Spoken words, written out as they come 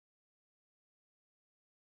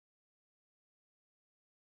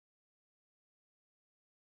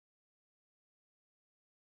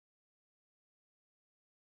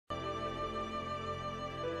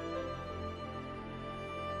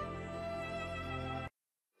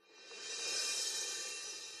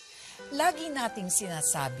Lagi nating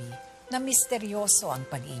sinasabi na misteryoso ang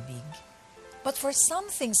pag-ibig. But for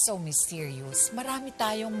something so mysterious, marami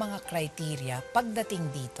tayong mga criteria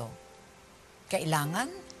pagdating dito.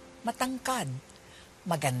 Kailangan matangkad,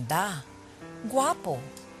 maganda, gwapo,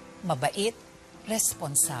 mabait,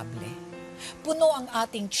 responsable. Puno ang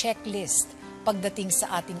ating checklist pagdating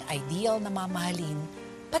sa ating ideal na mamahalin,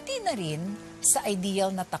 pati na rin sa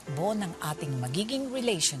ideal na takbo ng ating magiging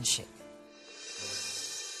relationship.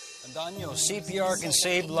 Antonio, CPR can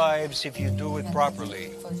save lives if you do it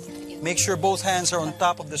properly. Make sure both hands are on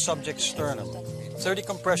top of the subject's sternum. 30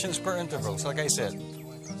 compressions per intervals, like I said.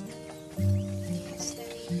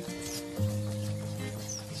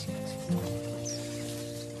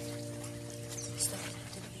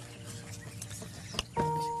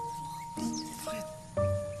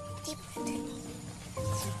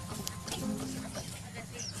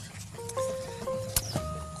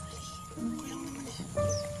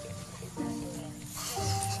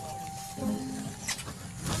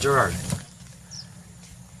 Gerard.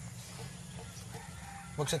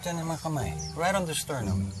 Huwag sa tiyan ng mga kamay. Right on the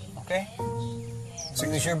sternum. Okay? So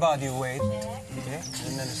use your body weight. Okay?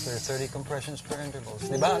 Administer 30 compressions per intervals.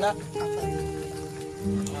 Di ba, anak?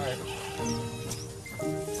 Alright.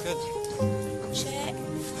 Good. Check.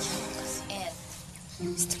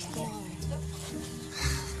 And stick it.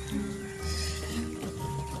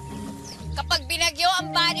 Kapag binagyo ang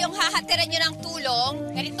baryong hahatiran nyo ng tulong,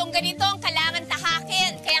 ganitong-ganito ang kailangan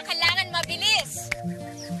tahakin. Kaya kailangan mabilis.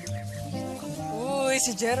 Uy,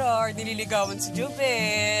 si Gerard, nililigawan si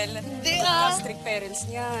Jubel. Hindi Strict parents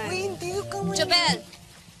niyan. Uy, hindi ka mo. Jobel,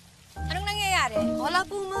 anong nangyayari? Wala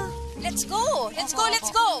po, ma. Let's go! Let's go! Let's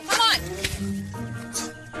go! Come on!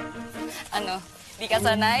 Ano, di ka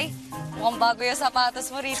sanay? Mukhang bago yung sapatos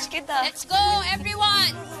mo, rich kid ah. Let's go,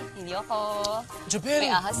 everyone! Hindi ako. Jubel!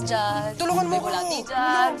 May ahas dyan. Tulungan mo May ko! bulati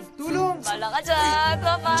dyan. Tulong! Bala ka dyan.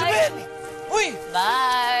 Bye-bye. Jubel! Uy!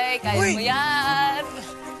 Bye! Kaya Uy! mo yan.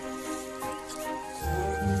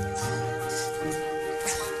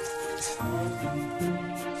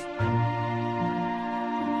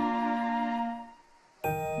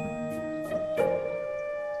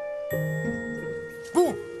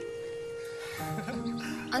 Boom!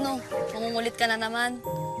 Ano? Mangungulit ka na naman?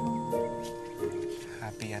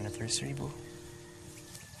 Happy anniversary, Boo.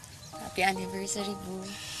 Happy anniversary, boo.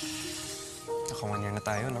 Naka 1 year na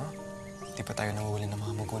tayo, no? Hindi pa tayo nanguhuli ng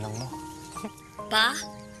mga magulang mo. Pa?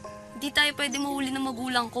 Hindi tayo pwede mahuli ng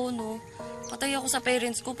magulang ko, no? Patay ako sa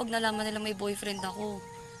parents ko pag nalaman nila may boyfriend ako.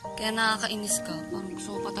 Kaya nakakainis ka. Parang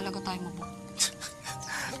gusto ko pa talaga tayo mabuk.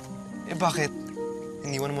 Eh, bakit?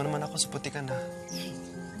 Iniwan mo naman ako sa putikan, ha?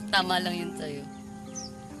 Tama lang yun sa'yo.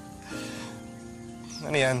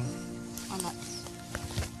 Ano yan? Wala.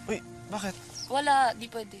 Uy, bakit? Wala, di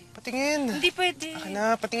pwede. Patingin! Hindi pwede. Akin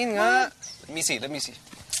na, patingin nga. Let me see, let me see.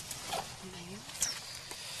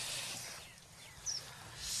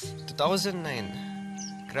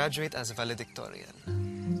 2009, graduate as valedictorian.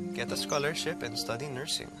 Get a scholarship and study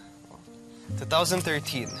nursing.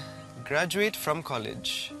 2013, graduate from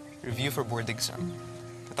college. Review for board exam.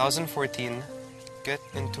 2014, get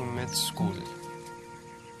into med school.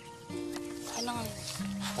 Kailangan.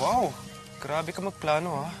 Wow, grabe ka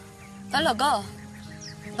magplano, ha? Talaga.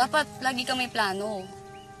 Dapat lagi kang may plano.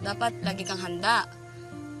 Dapat lagi kang handa.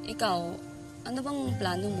 Ikaw, ano bang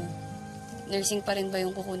plano mo? Nursing pa rin ba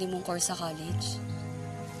yung kukunin mong course sa college?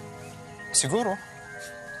 Siguro.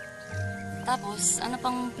 Tapos, ano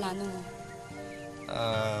pang plano mo?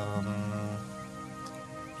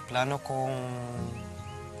 Plano kong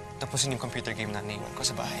tapusin yung computer game na naiwan ko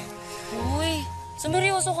sa bahay. Uy,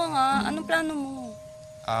 sumeryoso ka nga. Anong plano mo?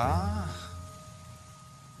 Ah,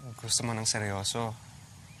 gusto mo ng seryoso.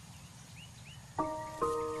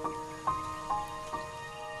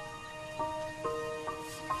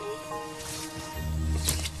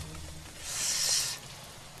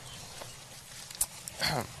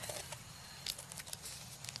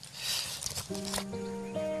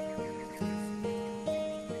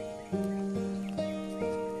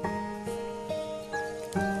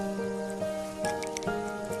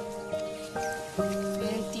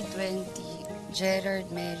 Gerard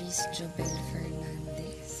Mary's Jubel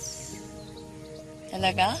Fernandez.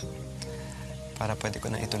 Talaga? Para pwede ko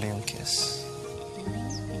na ituloy yung kiss.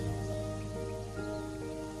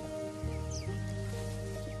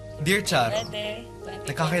 Dear Charo, Pwede.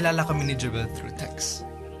 nakakilala kami ni Jubel through text.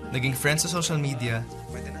 Naging friends sa social media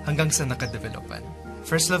hanggang sa nakadevelopan.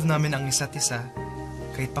 First love namin ang isa't isa,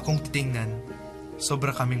 kahit pa kung titingnan, sobra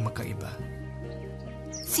kaming magkaiba.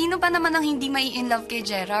 Sino pa naman ang hindi mai-inlove kay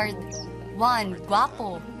Gerard? 1,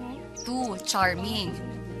 gwapo. 2, charming.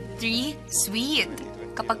 3, sweet.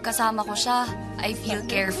 kapag kasama ko siya, I feel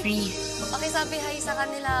carefree. Pakisabi hi sa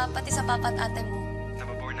kanila, pati sa papa at ate mo.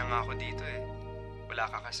 Nababore na nga ako dito eh. Wala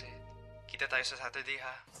ka kasi. Kita tayo sa Saturday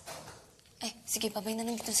ha. Eh, sige, babay na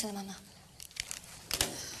lang dito sila, mama.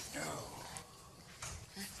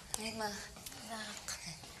 Ay, ma.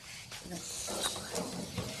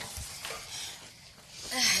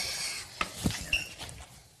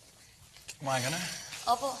 Kumain ka na?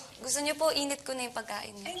 Opo, gusto niyo po, init ko na yung pagkain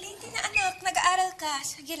niyo. Ay, hindi na anak. Nag-aaral ka.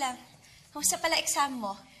 Sige lang. Kamusta pala exam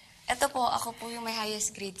mo? Ito po, ako po yung may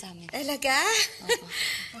highest grade sa amin. Talaga?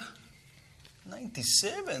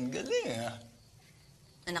 97, galing ah.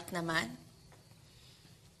 Anak naman.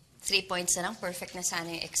 3 points na lang. Perfect na sana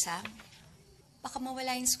yung exam. Baka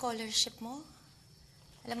mawala yung scholarship mo.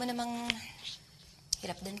 Alam mo namang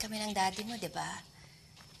hirap din kami ng daddy mo, di ba?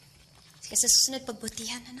 Sige, sa susunod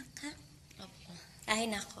pagbutihan, anak, ha? Opo. Ay,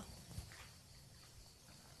 nako.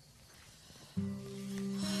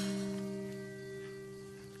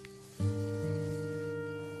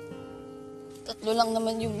 Tatlo lang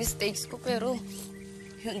naman yung mistakes ko, pero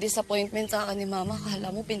yung disappointment sa akin ni mama,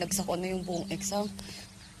 kala mo pinagsak ko na yung buong exam.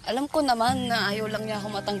 Alam ko naman na ayaw lang niya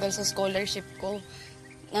ako matanggal sa scholarship ko,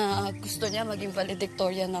 na gusto niya maging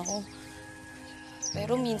valedictorian ako.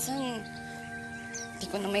 Pero minsan, hindi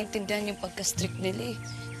ko na maintindihan yung pagka-strict nila eh.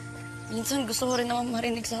 Minsan gusto ko rin naman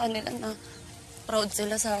marinig sa kanila na proud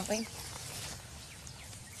sila sa akin.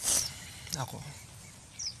 Ako,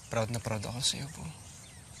 proud na proud ako sa'yo po.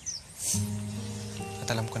 At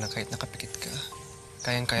alam ko na kahit nakapikit ka,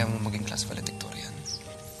 kayang-kaya mo maging class valedictorian.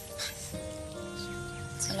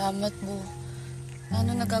 Salamat, Bu.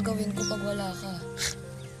 Paano nagagawin ko pag wala ka?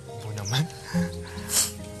 Oo naman.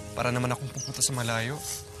 Para naman akong pupunta sa malayo.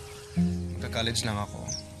 Magka-college lang ako.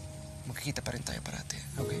 Magkikita pa rin tayo parati,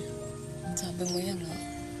 okay? Sabi mo yan, ha?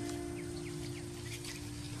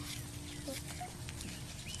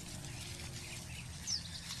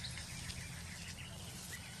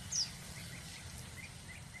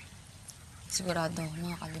 Sigurado,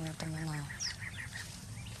 makakalimutan mo na.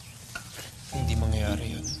 Hindi mangyayari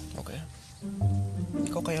yun, okay?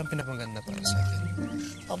 Ikaw kaya ang pinapaganda para sa akin.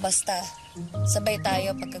 O basta, sabay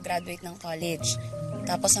tayo pagka-graduate ng college.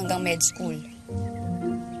 Tapos hanggang med school.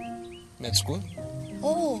 Med school?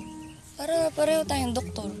 Oo, para pareho tayong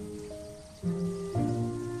doktor.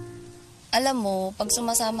 Alam mo, pag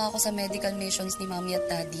sumasama ako sa medical missions ni Mami at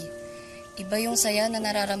Daddy, iba yung saya na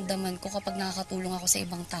nararamdaman ko kapag nakakatulong ako sa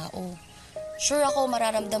ibang tao. Sure ako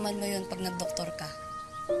mararamdaman mo yun pag nagdoktor ka.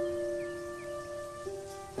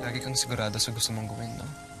 Lagi kang sigurado sa gusto mong gawin, no?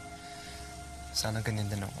 Sana ganyan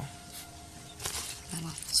din ako. Ano,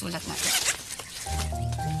 sulat natin.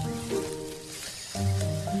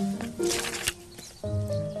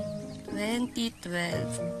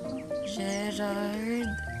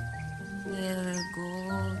 Gerard will go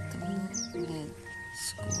to med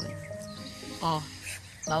school. Oh,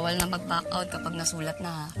 bawal na mag-back out kapag nasulat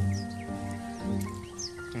na, ha?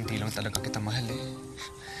 Hindi lang talaga kita mahal eh.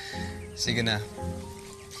 Sige na.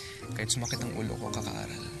 Kahit sumakit ang ulo ko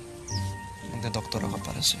kakaaral, magdadoktor ako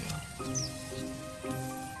para sa'yo.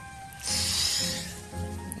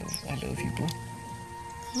 I love you, bro.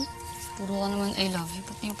 Puro ka naman I love you.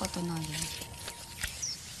 Ba't yung patunayan?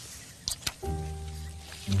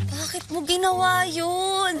 Bakit mo ginawa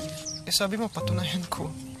yun? Eh sabi mo, patunayan ko.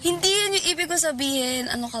 Hindi yun yung ibig ko sabihin.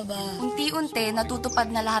 Ano ka ba? Unti-unti, natutupad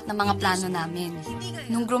na lahat ng mga plano namin.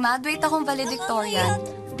 Nung graduate akong valedictorian,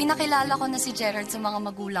 pinakilala ko na si Gerard sa mga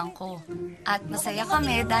magulang ko. At masaya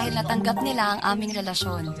kami dahil natanggap nila ang aming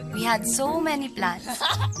relasyon. We had so many plans,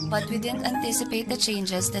 but we didn't anticipate the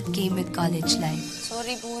changes that came with college life.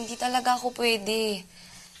 Sorry, Bu, hindi talaga ako pwede.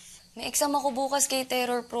 May exam ako bukas kay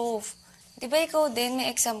Terror Proof. Di ba ikaw din, may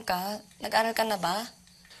exam ka? Nag-aral ka na ba?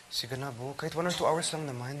 Sige na, bro. Kahit 1 or 2 hours lang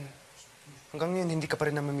naman. Hanggang ngayon, hindi ka pa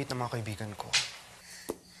rin namamit ng mga kaibigan ko.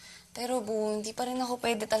 Pero, Bu, hindi pa rin ako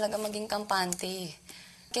pwede talaga maging kampante.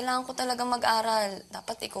 Kailangan ko talaga mag-aral.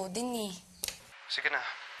 Dapat ikaw din, eh. Sige na.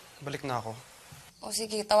 Balik na ako. O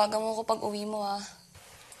sige, tawagan mo ako pag uwi mo, ha.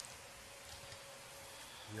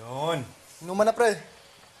 Yun. Inuman na, pre.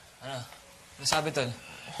 Ano? Ano sabi, Tol?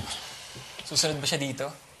 Susunod ba siya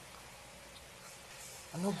dito?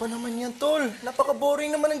 Ano ba naman yan, tol?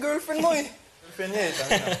 Napaka-boring naman ng girlfriend mo eh. Girlfriend niya eh,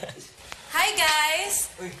 tama na. Hi,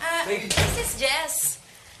 guys! This is Jess.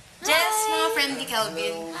 Jess, mga friend ni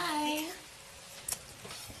Calvin. Hi.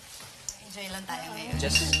 Enjoy lang tayo ngayon.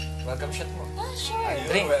 Just welcome shot mo. Oh, sure.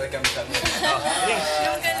 Drink. Welcome sa amin.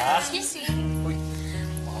 Excuse me.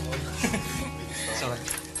 Sorry.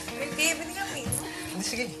 Bili kami. Hindi,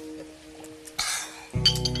 sige.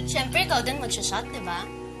 Siyempre, ikaw din magsashot, di ba?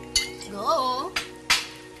 Go.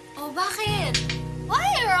 Oh, bakit? Why?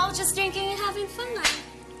 We're all just drinking and having fun nga.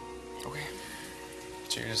 Okay.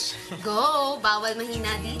 Cheers. Go! Bawal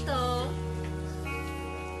mahina dito.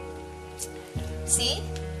 See?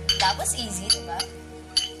 That was easy, diba?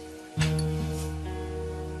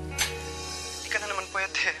 Hindi ka na naman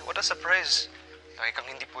pwede. What a surprise. Lagi kang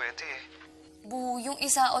hindi pwede eh. Bu, yung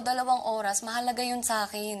 1 o 2 oras, mahalaga yun sa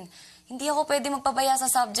akin. Hindi ako pwede magpabaya sa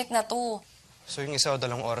subject na to. So yung 1 o 2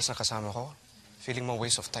 oras na kasama ko, feeling mo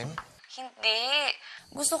waste of time? Hindi.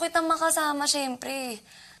 Gusto kitang makasama, syempre.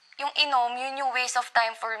 Yung inom, yun yung waste of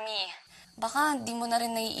time for me. Baka di mo na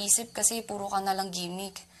rin naiisip kasi puro ka na lang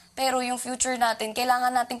gimmick. Pero yung future natin,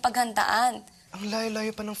 kailangan nating paghandaan. Ang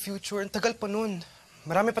layo-layo pa ng future. Ang tagal pa nun.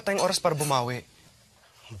 Marami pa tayong oras para bumawi.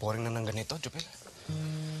 Ang boring na ng ganito, Jubel.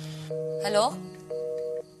 Hello?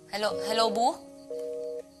 Hello, Bu?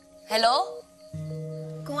 Hello?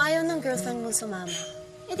 Kung ayaw ng girlfriend mo sumama,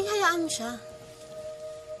 edi hayaan mo siya.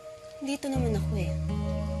 Dito naman ako eh.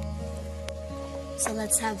 So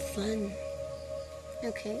let's have fun.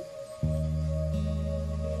 Okay?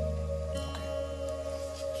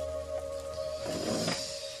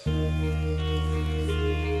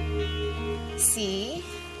 See?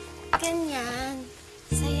 Ganyan.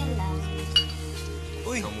 Saya lang.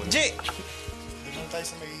 Uy, Jay! Doon tayo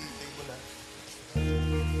sa may table na.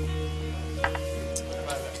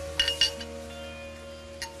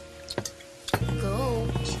 Go.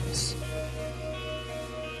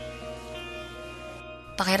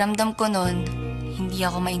 Pakiramdam ko nun, hindi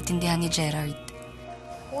ako maintindihan ni Gerard.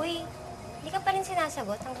 Uy, hindi ka pa rin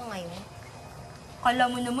sinasagot hanggang ngayon. Kala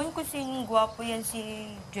mo naman kung sinong gwapo yan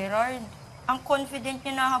si Gerard. Ang confident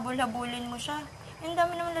niya na habol-habulin mo siya. Yung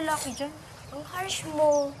dami naman lalaki dyan. Ang harsh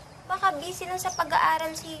mo. Baka busy lang sa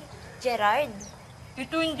pag-aaral si Gerard.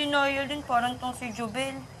 Ito yung denial din, parang tong si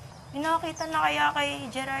Jubel. Nakakita na kaya kay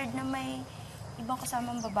Gerard na may ibang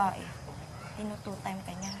kasamang babae. Tinu-2-time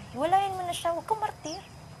ka niya. Hiwalayan mo na siya, huwag kang martir.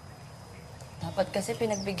 Dapat kasi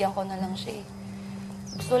pinagbigyan ko na lang siya eh.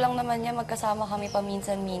 Gusto lang naman niya magkasama kami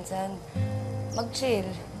paminsan-minsan. Mag-chill.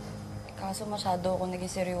 Kaso masyado ako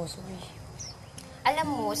naging seryoso eh.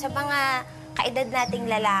 Alam mo, sa mga kaedad nating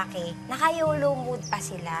lalaki, naka-YOLO mood pa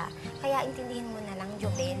sila. Kaya intindihin mo na lang,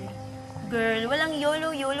 Jobel. Girl, walang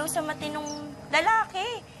YOLO-YOLO sa matinong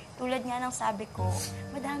lalaki. Tulad nga ng sabi ko,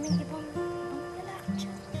 madaming ibang lalaki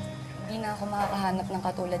dyan. Hindi na ako makakahanap ng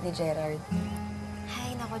katulad ni Gerard.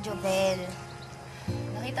 Ay, nako, Jobel.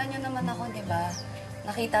 Nakita niyo naman ako, di ba?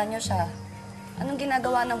 Nakita niyo siya. Anong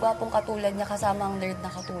ginagawa ng gwapong katulad niya kasama ang nerd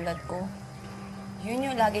na katulad ko? Yun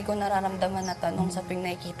yung lagi ko nararamdaman na tanong sa tuwing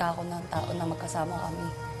nakikita ako ng tao na magkasama kami.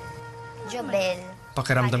 Jobel.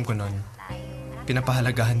 Pakiramdam ko nun,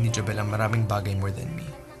 pinapahalagahan ni Jobel ang maraming bagay more than me.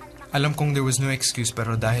 Alam kong there was no excuse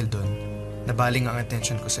pero dahil dun, nabaling ang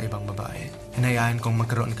attention ko sa ibang babae. Hinayaan kong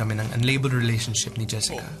magkaroon kami ng unlabeled relationship ni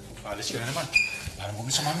Jessica. Oh, alis ka na naman. Parang mo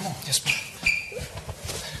samahan mo. Yes, pa.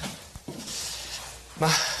 Ma,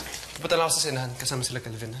 pupunta lang ako sa sinahan. Kasama sila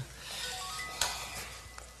Calvin, ha?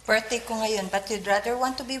 Birthday ko ngayon, but you'd rather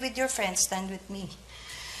want to be with your friends than with me.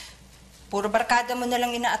 Puro barkada mo na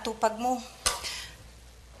lang inaatupag mo.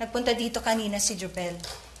 Nagpunta dito kanina si Jubel.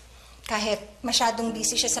 Kahit masyadong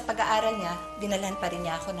busy siya sa pag-aaral niya, dinalhan pa rin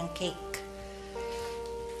niya ako ng cake.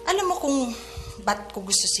 Alam mo kung ba't ko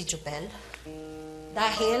gusto si Jubel?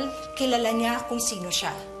 Dahil kilala niya kung sino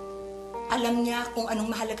siya. Alam niya kung anong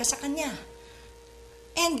mahalaga sa kanya.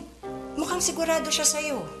 And mukhang sigurado siya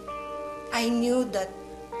sa'yo. I knew that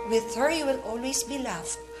with her, you will always be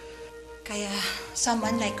loved. Kaya,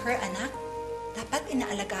 someone like her, anak, dapat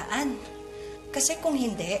inaalagaan. Kasi kung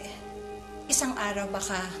hindi, isang araw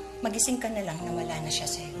baka magising ka na lang na wala na siya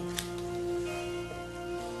sa'yo.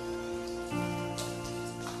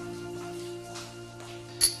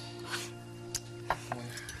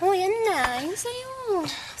 Oh, yan na. Yung sa'yo.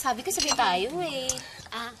 Sabi ko, sabi tayo eh.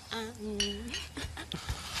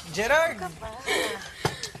 Gerard!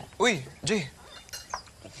 Uy, Jay.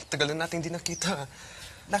 Tagal na natin hindi nakita.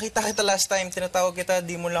 Nakita kita last time, tinatawag kita,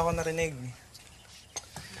 di mo lang ako narinig.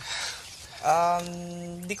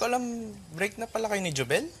 Di ko alam, break na pala kayo ni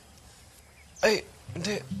Jobel? Ay,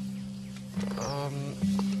 hindi.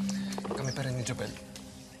 Kami pa rin ni Jobel.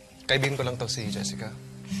 Kaibigan ko lang to si Jessica.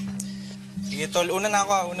 Sige, tol. Una na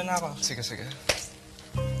ako. Sige, sige.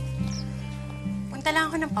 Punta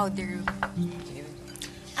lang ako ng powder room.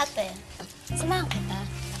 Ate, samahan kita.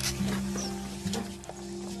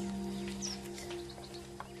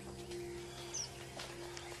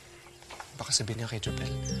 Baka sabihin niya kay Jobel.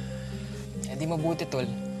 Eh, di mabuti, tol.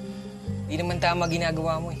 Di naman tama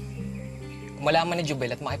ginagawa mo eh. Kung malaman ni Jubel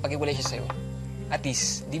at makipag-iwalay siya sa'yo, at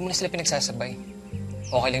least, di mo na sila pinagsasabay.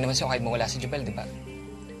 Okay lang naman sa'yo kahit mawala si Jubel, di ba?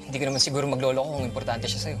 Hindi ko naman siguro maglolo ko kung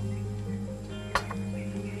importante siya sa'yo.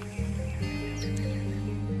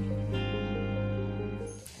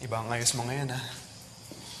 Iba ang ayos mo ngayon, ha?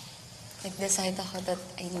 Nag-decide ako that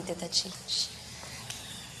I needed a change.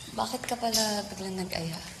 Bakit ka pala biglang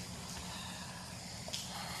nag-aya?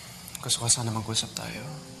 Gusto ko sana mag-usap tayo.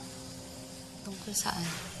 Tungkol saan?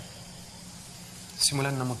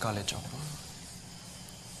 Simulan na mag-college ako.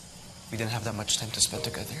 We didn't have that much time to spend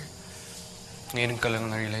together. Ngayon ka lang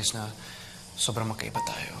na-realize na sobrang magkaiba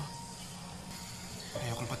tayo.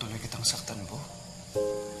 Ayokong patuloy kitang saktan, Bo.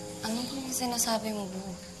 Ano bang sinasabi mo, Bu?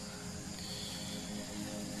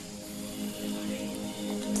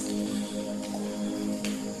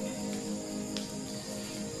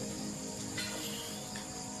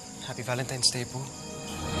 Happy Valentine's Day, Po.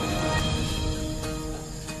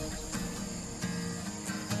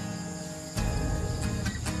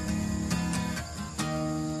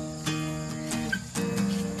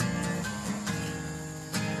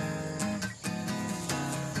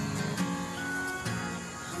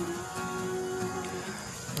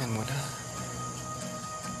 Yan muna.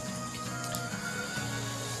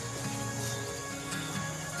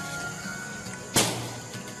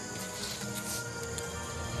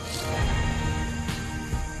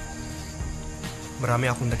 Marami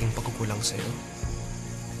akong naging pagkukulang sa'yo.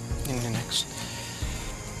 Yun yung next.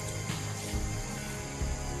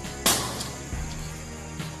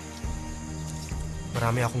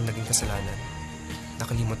 Marami akong naging kasalanan.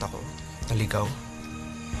 Nakalimot ako. Naligaw.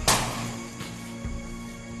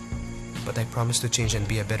 But I promise to change and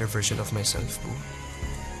be a better version of myself, Boo.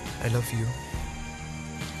 I love you.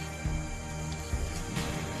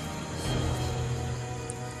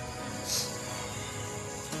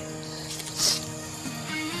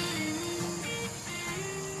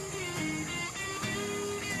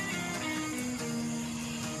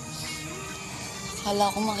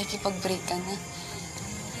 Akala ko makikipag-break ka na.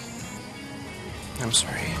 I'm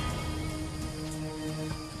sorry.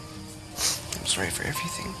 I'm sorry for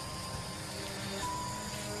everything.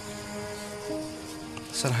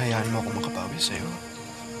 Sana hayaan mo ako makabawi sa'yo.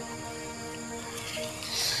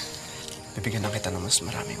 Bibigyan na kita ng mas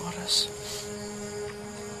maraming oras.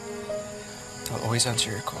 I'll always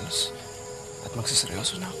answer your calls. At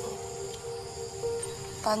magsiseryoso na ako.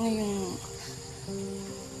 Paano yung...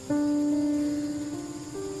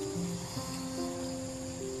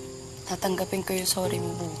 Tatanggapin ko yung sorry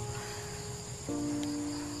mo, Bu.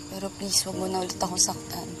 Pero please, wag mo na ulit akong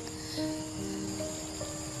saktan.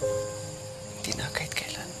 Hindi na kahit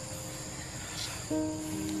kailan.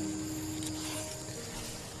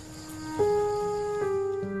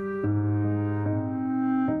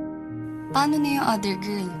 Paano na yung other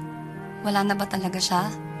girl? Wala na ba talaga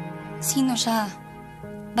siya? Sino siya?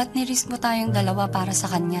 Ba't nirisk mo tayong dalawa para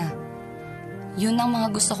sa kanya? Yun ang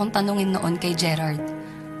mga gusto kong tanungin noon kay Gerard.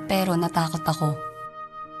 Pero natakot ako.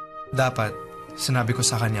 Dapat, sinabi ko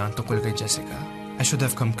sa kanya ang tungkol kay Jessica. I should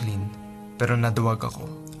have come clean. Pero naduwag ako.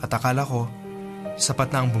 At akala ko,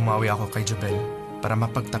 sapat na ang bumawi ako kay Jobel para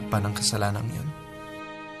mapagtakpan ang kasalanang yun.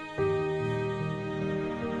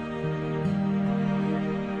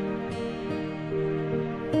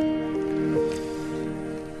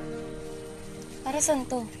 Para saan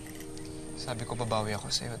to? Sabi ko babawi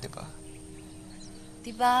ako sa'yo, di ba?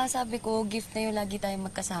 Diba, sabi ko, gift na yung lagi tayong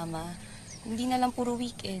magkasama. Hindi na lang puro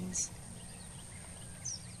weekends.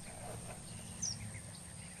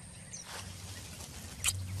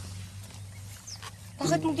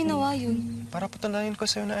 Bakit mo ginawa yun? Para patalayan ko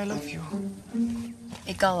sa'yo na I love you.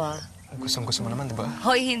 Ikaw Gustong-gusto mo naman, di ba?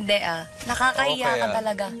 Hoy, hindi Nakakahiya Oo, kaya. ka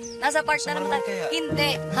talaga. Nasa part na naman tayo. Hindi.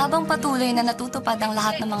 Habang patuloy na natutupad ang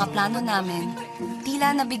lahat ng mga plano namin, tila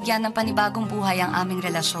nabigyan ng panibagong buhay ang aming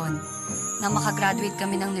relasyon. Nang makagraduate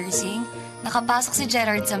kami ng nursing, nakapasok si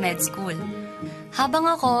Gerard sa med school. Habang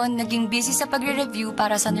ako, naging busy sa pagre-review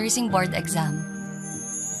para sa nursing board exam.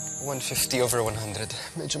 150 over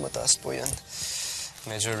 100. Medyo mataas po yan.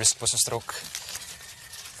 Medyo risk po sa stroke.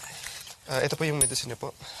 Ito po yung medicine niyo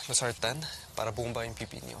po. Losartan, para bumaba yung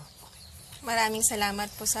pipi niyo. Maraming salamat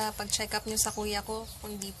po sa pag-check up niyo sa kuya ko.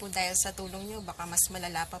 Kung di po dahil sa tulong niyo, baka mas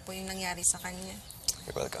malala pa po yung nangyari sa kanya.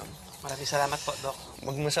 You're welcome. Maraming salamat po, Doc.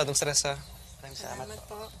 Huwag masyadong stress, ha? Maraming salamat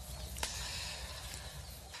po.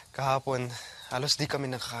 Kahapon, halos di kami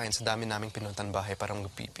nakakain sa dami naming pinuntan bahay para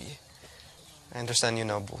mag-pipi. I understand you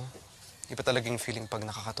now, Boo. Iba talagang feeling pag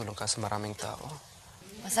nakakatulong ka sa maraming tao.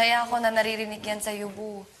 Masaya ako na naririnig yan sa'yo,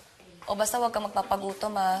 Bu. O basta huwag ka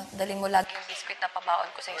magpapagutom, Dalhin mo lagi yung biskuit na pabaon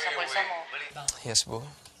ko sa'yo sa bulsa mo. Yes, Boo.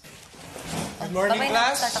 Good morning,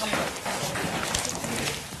 class.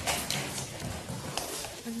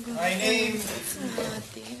 My name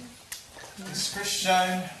is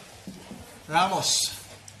Christian. Ramos.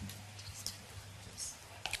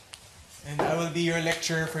 And I will be your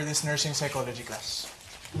lecturer for this nursing psychology class.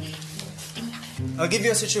 I'll give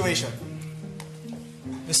you a situation.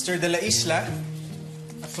 Mr. De La Isla,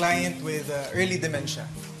 a client with early dementia,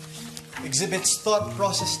 exhibits thought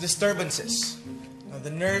process disturbances. Now,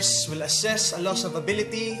 the nurse will assess a loss of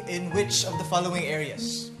ability in which of the following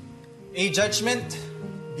areas? A, judgment,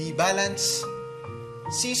 B, balance,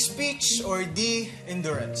 C, speech, or D,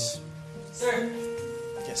 endurance? Sir.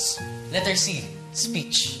 Yes. Letter C,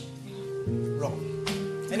 speech. Wrong.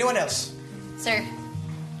 Anyone else? Sir,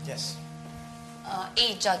 Yes.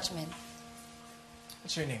 A, judgment.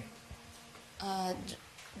 What's your name?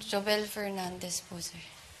 Jobel Fernandez po, sir.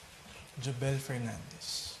 Jobel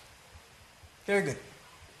Fernandez. Very good.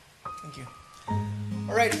 Thank you.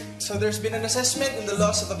 Alright, so there's been an assessment in the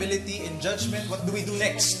loss of ability in judgment. What do we do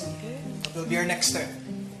next? What will be our next step?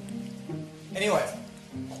 Anyone?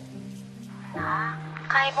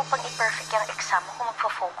 Kaya mo pang i-perfect yung exam mo kung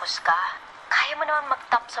magfo-focus ka. Kaya mo naman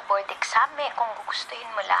mag-top sa board exam eh, kung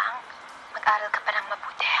gugustuhin mo lang. Mag-aral ka pa ng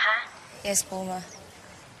mabuti, ha? Yes po, ma.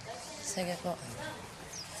 Sige po.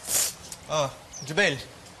 Oh, Jobel.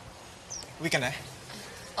 Uwi ka na?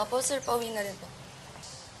 Opo, sir. Pauwi na rin po.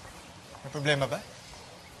 May problema ba?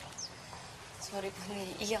 Sorry po,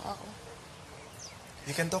 naiiyak ako.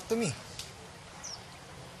 You can talk to me.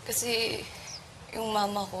 Kasi yung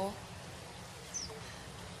mama ko,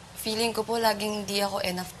 feeling ko po laging hindi ako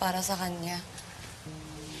enough para sa kanya.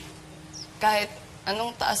 Kahit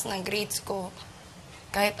anong taas ng grades ko,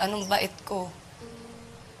 kahit anong bait ko,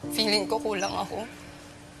 feeling ko kulang ako.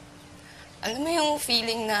 Alam mo yung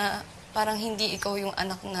feeling na parang hindi ikaw yung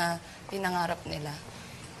anak na pinangarap nila?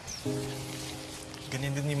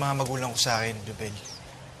 Ganyan din yung mga magulang ko sa akin, Jobel.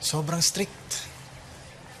 Sobrang strict.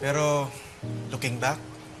 Pero, looking back,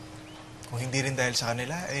 kung hindi rin dahil sa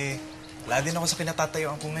kanila, wala din ako sa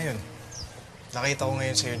kinatatayuan ko ngayon. Nakita ko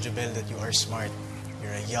ngayon sa'yo, Jobel, that you are smart.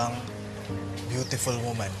 You're a young, beautiful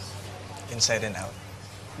woman, inside and out.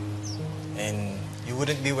 And you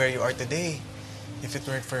wouldn't be where you are today if it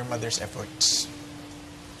weren't for your mother's efforts.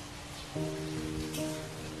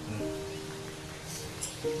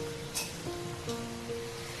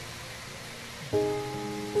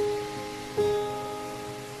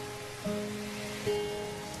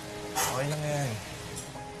 Okay lang yan.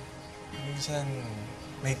 Minsan,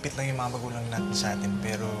 mahigpit lang yung mga magulang natin sa atin,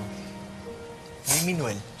 pero they mean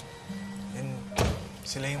well. And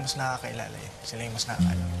sila yung mas nakakailala eh. Sila yung mas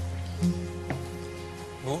nakakaalam.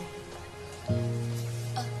 Bu?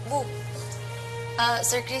 Bu.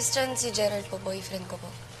 Sir Christian, si Gerald po, boyfriend ko po.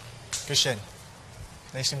 Christian,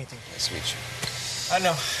 nice to meet you. Nice to meet you.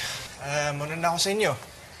 Ano, muna na ako sa inyo.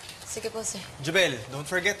 Sige po, sir. Jobel, don't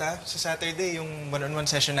forget sa Saturday yung one-on-one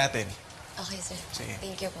session natin. Okay, sir. Sige.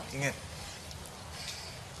 Thank you po. Ingat.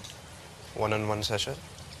 One-on-one session?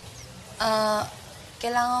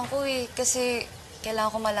 Kailangan ko kasi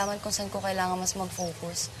kailangan ko malaman kung saan ko kailangan mas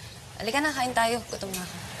mag-focus. Halika na, kain tayo. Gutom na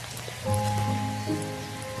ako.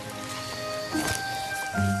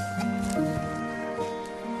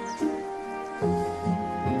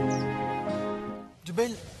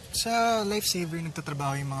 Jobel, sa Lifesaver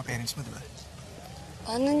nagtatrabaho yung mga parents mo, di ba?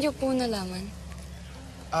 Paano niyo po nalaman?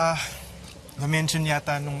 Na-mention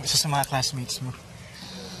yata nung isa sa mga classmates mo.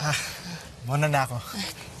 Muna na ako.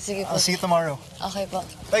 Sige po. I'll see you tomorrow. Okay po.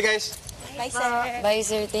 Bye, guys. Bye, sir. Bye,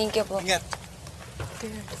 sir. Thank you po. Ingat.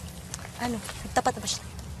 Ano, nagtapat na ba siya?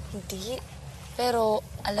 Hindi. Pero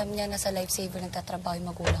alam niya na sa Lifesaver nagtatrabaho yung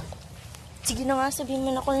magulang ko. Sige na nga, sabihin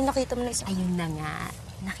mo na kung nakita mo na isa. Ayun na nga.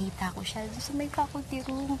 Nakita ko siya doon sa may faculty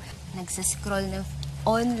room. Nagsascroll ng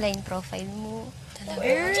online profile mo. Talaga?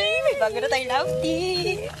 May bago na tayo love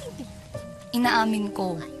team. Inaamin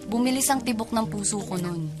ko, bumilis ang tibok ng puso ko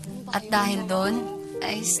nun. At dahil doon,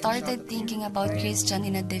 I started thinking about Christian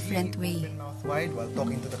in a different way. Mouth wide while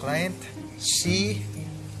talking to the client. C,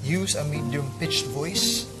 use a medium-pitched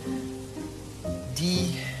voice.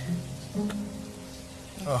 D,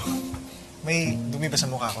 may dumi ba sa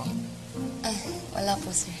mukha ko? Wala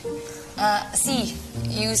po, sir. C,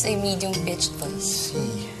 use a medium-pitched voice. C.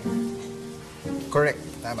 Correct.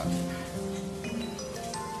 Tama.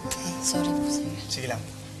 Sorry po, sir. Sige lang.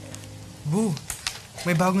 Bu,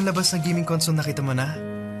 may bagong labas na gaming console nakita mo na?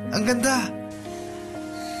 Ang ganda!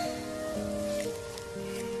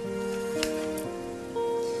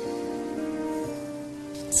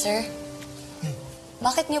 Sir,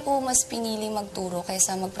 bakit niyo po mas pinili magturo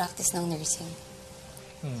kaysa mag-practice ng nursing?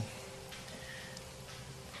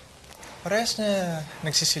 Parehas na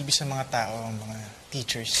nagsisilbi sa mga tao ang mga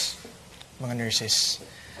teachers, mga nurses.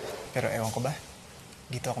 Pero ewan ko ba,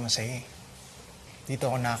 dito ako masaya eh. dito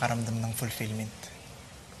ako nakakaramdam ng fulfillment.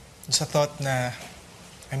 Sa thought na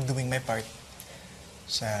I'm doing my part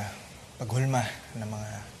sa paghulma ng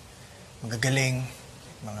mga magagaling,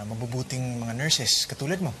 mga mabubuting mga nurses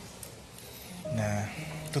katulad mo na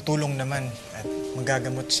tutulong naman at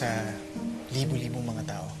magagamot sa libo-libong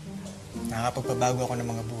mga tao. Nakakapagpabago ako ng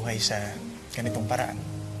mga buhay sa ganitong paraan.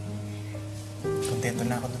 Kontento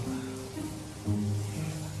na ako doon.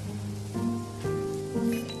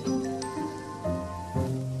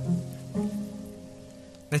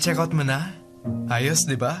 Na-check out mo na? Ayos,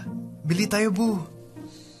 di ba? Bili tayo, Bu.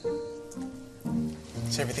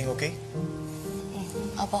 Is everything okay?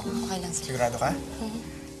 Opo, okay lang sir. Sigurado ka?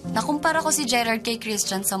 Nakumpara ko si Gerard kay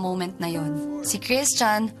Christian sa moment na yon. Si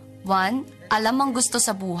Christian, 1, alam ang gusto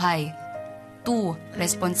sa buhay. 2,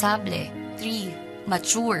 responsable. 3,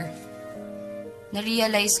 mature.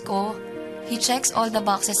 Na-realize ko, he checks all the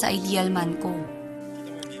boxes sa ideal man ko.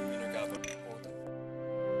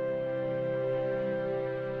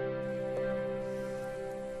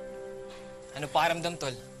 Ano pakiramdam,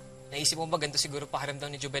 tol? Naisip mo ba ganito siguro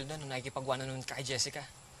pakiramdam ni Jubel doon nung nakikipagwano nun kay Jessica?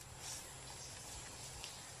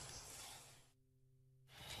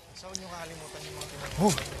 Saan nyo kakalimutan yung mga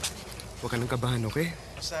Oh! Huwag ka nang kabahan, okay?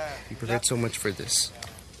 We prepared so much for this.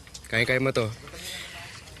 Kaya-kaya mo to.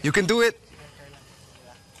 You can do it!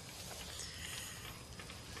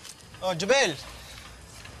 Oh, Jubel!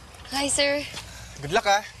 Hi, sir. Good luck,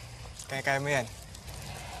 ha? Kaya-kaya mo yan.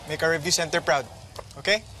 Make our review center proud.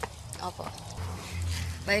 Okay? Opo.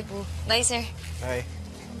 Bye po. Bye, sir. Bye.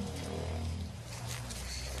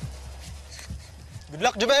 Good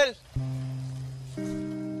luck, Jubel!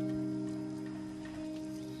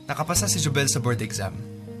 Nakapasa si Jubel sa board exam.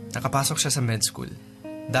 Nakapasok siya sa med school.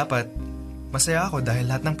 Dapat, masaya ako dahil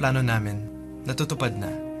lahat ng plano namin natutupad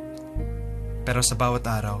na. Pero sa bawat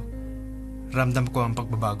araw, ramdam ko ang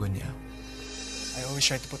pagbabago niya. I always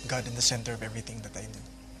try to put God in the center of everything that I do.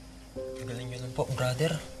 Galing yun lang po,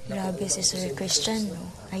 brother. Grabe si Sir Christian, no?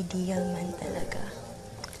 Ideal man talaga.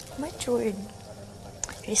 Matured.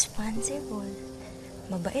 Responsible.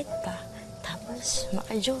 Mabait pa. Tapos,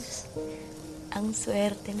 maka-Diyos. Ang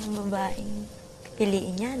swerte ng babaeng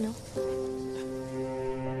piliin niya, no?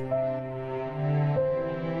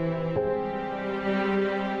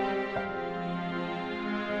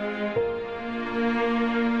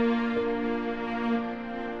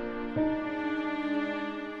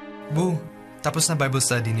 Bu, tapos na Bible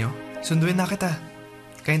study niyo? Sunduin na kita.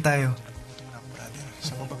 Kain tayo. Gutom na ako, brother.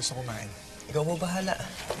 Saan mo ba gusto kumain? Ikaw mo bahala.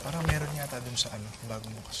 Parang meron yata dun sa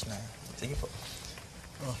bagong bukas na... Sige po.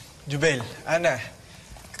 Oh, Jubel, Ana,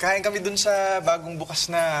 kain kami dun sa bagong bukas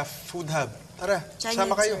na food hub. Tara, Saan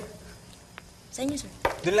sama yun, kayo. sir? Saan niyo, sir?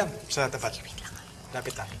 Dun lang, sa tapat.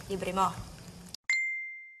 Lapit lang. Libre mo.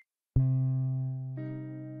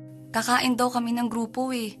 Kakain daw kami ng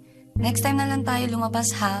grupo eh. Next time na lang tayo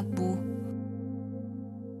lumabas ha, Bu.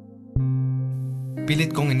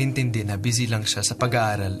 Pilit kong inintindi na busy lang siya sa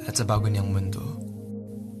pag-aaral at sa bago niyang mundo.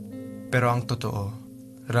 Pero ang totoo,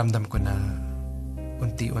 ramdam ko na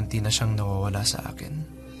unti-unti na siyang nawawala sa akin.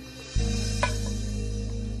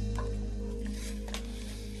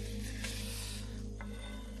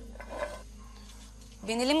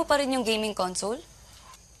 Binili mo pa rin yung gaming console?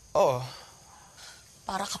 Oo.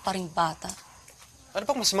 Para ka pa rin bata. Ano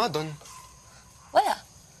pang masama doon? Wala.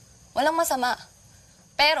 Walang masama.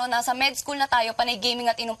 Pero nasa med school na tayo, panay gaming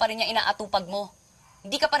at inom pa rin niya inaatupag mo.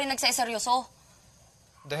 Hindi ka pa rin nagsaseryoso.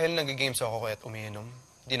 Dahil nag-games ako kaya't umiinom,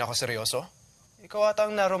 di na ako seryoso? Ikaw ata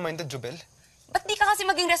ang narrow-minded, Jubel. Ba't di ka kasi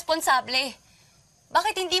maging responsable?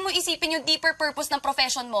 Bakit hindi mo isipin yung deeper purpose ng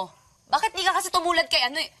profession mo? Bakit di ka kasi tumulad kay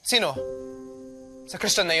Sino? Sa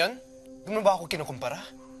Christian na yon? Doon mo ba ako kinukumpara?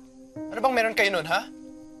 Ano bang meron kayo nun, ha?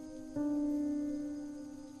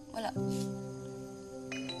 Wala.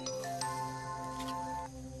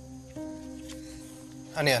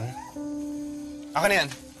 Ano yan? Akin na yan.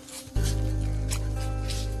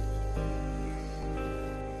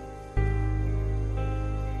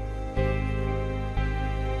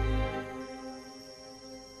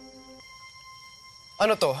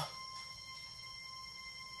 Ano to?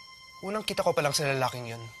 Unang kita ko pa lang sa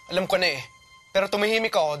lalaking yun. Alam ko na eh. Pero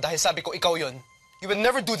tumahimik ako dahil sabi ko ikaw yun. You will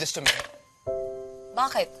never do this to me.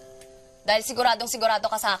 Bakit? Dahil siguradong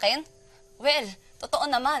sigurado ka sa akin? Well,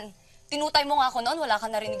 totoo naman. Tinutay mo nga ako noon, wala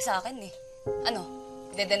ka narinig sa akin eh. Ano?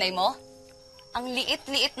 Dedenay mo? Ang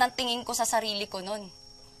liit-liit ng tingin ko sa sarili ko noon.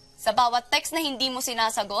 Sa bawat text na hindi mo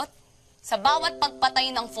sinasagot, sa bawat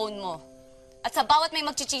pagpatay ng phone mo, at sa bawat may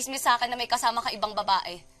magchichismis sa akin na may kasama ka ibang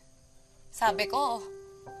babae. Sabi ko,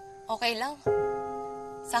 okay lang.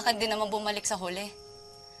 Sa akin din naman bumalik sa huli.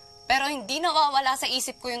 Pero hindi nawawala sa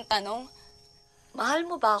isip ko yung tanong, Mahal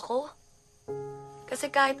mo ba ako?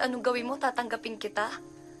 Kasi kahit anong gawin mo, tatanggapin kita.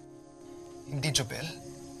 Hindi, Jobel.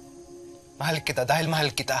 Mahal kita dahil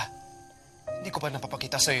mahal kita. Hindi ko ba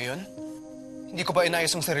napapakita sa'yo yun? Hindi ko ba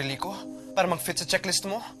inayos ang sarili ko para mag-fit sa checklist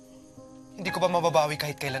mo? Hindi ko ba mababawi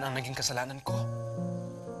kahit kailan ang naging kasalanan ko?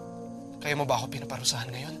 Kaya mo ba ako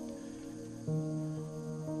pinaparusahan ngayon?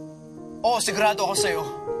 Oo, sigurado ako sa'yo.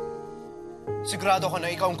 Sigurado ako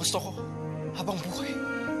na ikaw ang gusto ko habang buhay.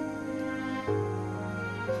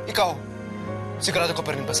 Ikaw, sigurado ka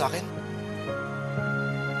pa rin ba sa akin?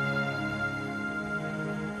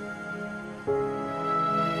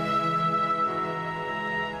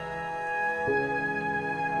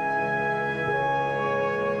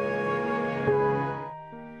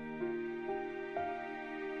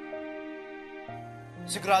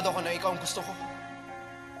 Sigurado ako na ikaw ang gusto ko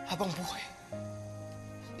habang buhay.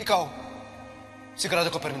 Ikaw,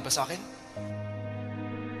 sigurado ka pa rin ba sa akin?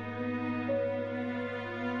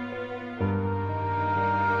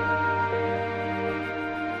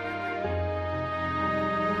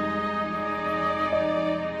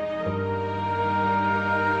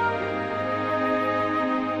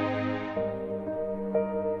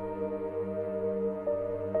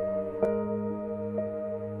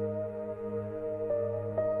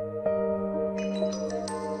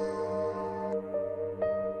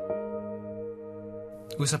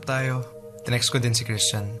 Usap tayo. Tinext ko din si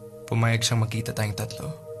Christian. Pumayag siyang magkita tayong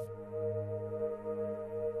tatlo.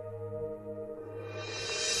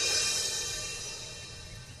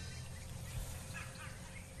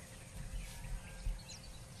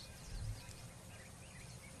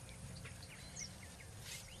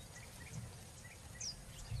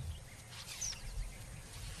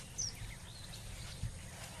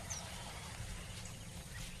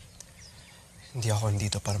 Hindi ako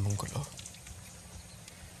nandito para manggulo.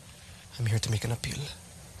 I'm here to make an appeal.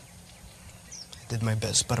 I did my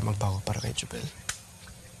best para magbago para kay Jubel.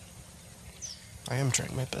 I am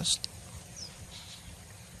trying my best.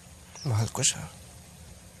 Mahal ko siya.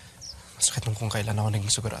 Masakit nung kung kailan ako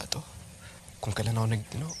naging sigurado. Kung kailan ako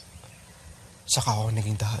saka ako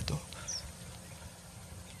naging dahado.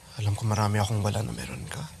 Alam ko marami akong wala na meron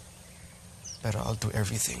ka. Pero I'll do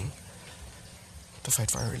everything to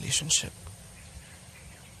fight for our relationship.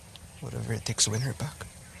 Whatever it takes to win her back.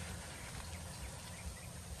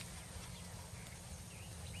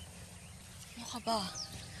 Ano ka ba?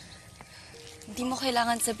 Hindi mo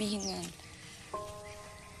kailangan sabihin yan.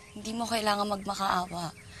 Hindi mo kailangan magmakaawa.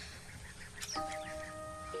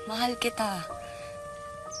 Mahal kita.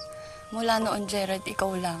 Mula noon, Jared,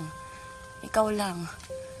 ikaw lang. Ikaw lang.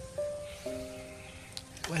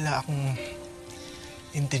 Wala akong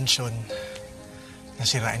intensyon na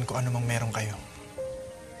sirain ko anumang meron kayo.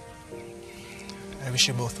 I wish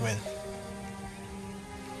you both well.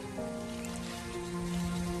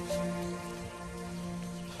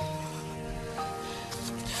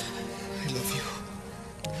 I love you.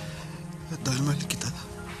 At dahil mahal kita,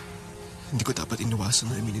 hindi ko dapat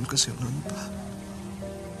iniwasan na aminin ko sa'yo noon pa.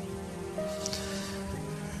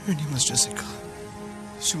 Her name was Jessica.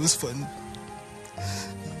 She was fun.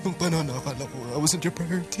 Nung panahon na akala ko I wasn't your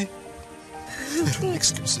priority. Pero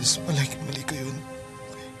excuses, mali ko yun.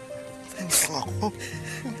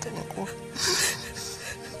 Hintang ako.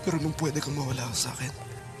 Pero nung pwede kang mawala ka sa akin,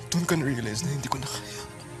 doon ka na-realize na hindi ko na kaya.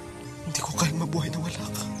 Hindi ko kayang mabuhay na wala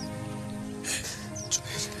ka.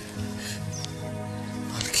 Joel,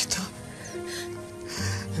 mahal kita.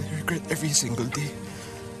 And I regret every single day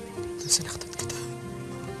na sinaktan kita.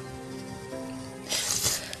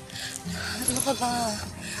 Ano ka ba?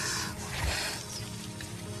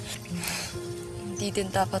 Hindi din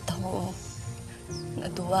dapat ako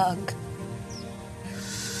naduwag.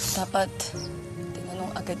 Dapat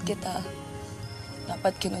tinanong agad kita.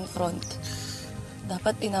 Dapat kinonfront.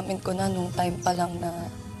 Dapat inamin ko na nung time pa lang na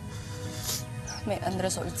may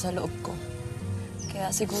unresolved sa loob ko.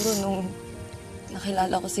 Kaya siguro nung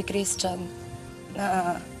nakilala ko si Christian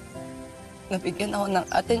na nabigyan ako ng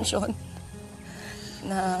atensyon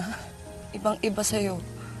na ibang-iba sa'yo,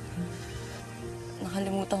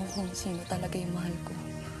 nakalimutan ko kung sino talaga yung mahal ko.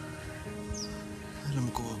 Alam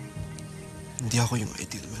ko, hindi ako yung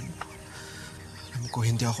ideal man. Alam ko,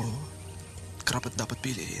 hindi ako karapat dapat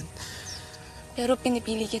piliin. Pero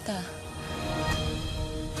pinipili kita.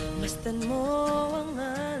 Masdan mo ang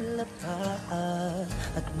alataan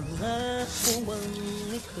at mga puwang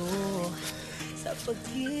ito sa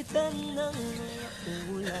pagitan ng mga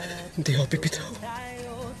ulat. Hindi ako pipitaw.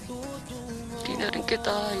 Hindi na rin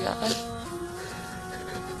kita hayaan.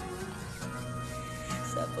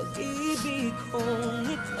 Sa pag-ibig kong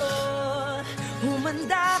ito,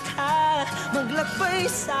 Humanda ka, maglakbay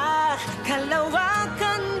sa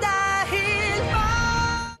kalawakan dahil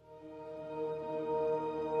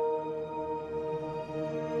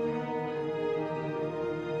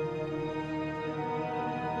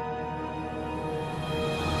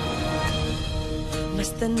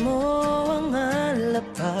masdan mo ang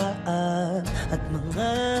alapaan at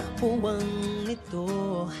mga puwang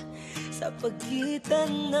ito. Sa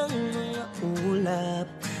pagitan ng mga ulap,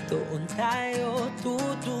 doon tayo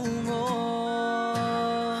tutungo.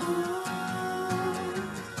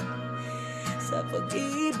 Sa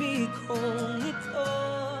pag-ibig kong ito.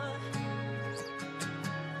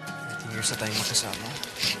 13 years na tayong makasama.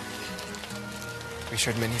 We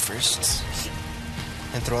shared many firsts.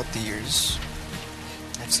 And throughout the years,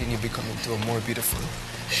 I've seen you become into a more beautiful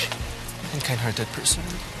and kind-hearted person.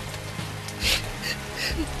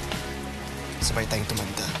 Sabay tayong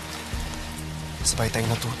tumanda. Sabay tayong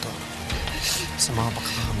natuto sa mga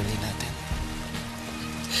pagkakamali natin.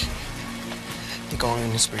 Ikaw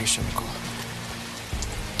ang inspiration ko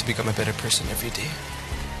to become a better person every day.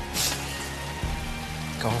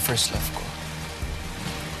 Ikaw ang first love ko.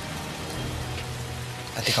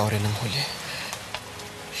 At ikaw rin ang huli.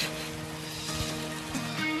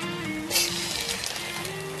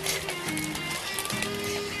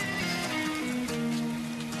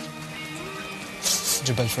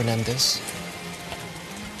 Jubal Fernandez,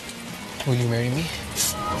 will you marry me?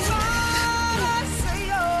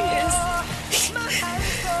 Yes.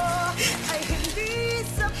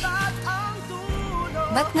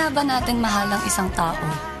 Ba't nga ba natin mahal ang isang tao?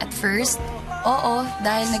 At first, oo,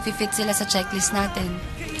 dahil nag-fit sila sa checklist natin.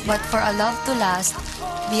 But for a love to last,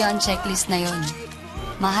 beyond checklist na yon.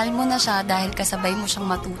 Mahal mo na siya dahil kasabay mo siyang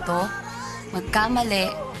matuto, magkamali,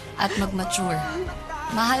 at mag-mature.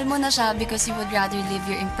 Mahal mo na siya because you would rather live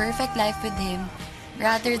your imperfect life with him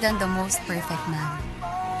rather than the most perfect man.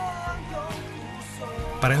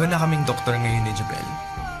 Pareho na kaming doktor ngayon ni Jubel.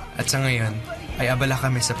 At sa ngayon, ay abala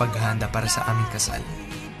kami sa paghahanda para sa aming kasal.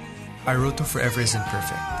 Our road to forever isn't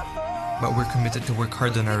perfect, but we're committed to work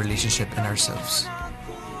hard on our relationship and ourselves.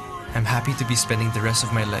 I'm happy to be spending the rest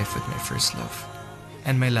of my life with my first love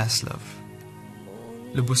and my last love.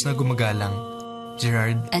 Lubos na gumagalang,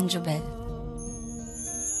 Gerard and Jubel.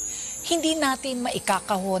 Hindi natin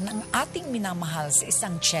maikakahon ang ating minamahal sa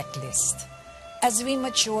isang checklist. As we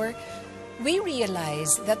mature, we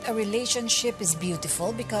realize that a relationship is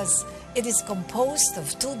beautiful because it is composed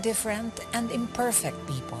of two different and imperfect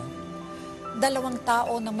people. Dalawang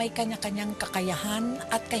tao na may kanya-kanyang kakayahan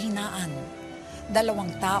at kahinaan.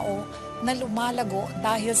 Dalawang tao na lumalago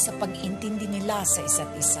dahil sa pag-intindi nila sa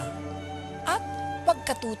isa't isa. At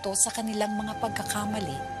pagkatuto sa kanilang mga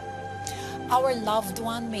pagkakamali. Our loved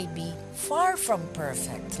one may be far from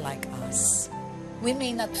perfect like us. We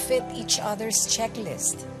may not fit each other's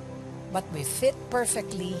checklist, but we fit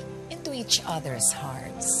perfectly into each other's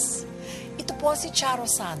hearts. Ito po si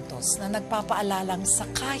Charo Santos na nagpapaalalang sa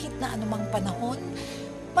kahit na anumang panahon,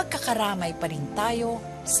 magkakaramay pa rin tayo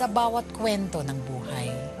sa bawat kwento ng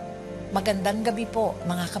buhay. Magandang gabi po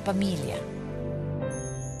mga kapamilya.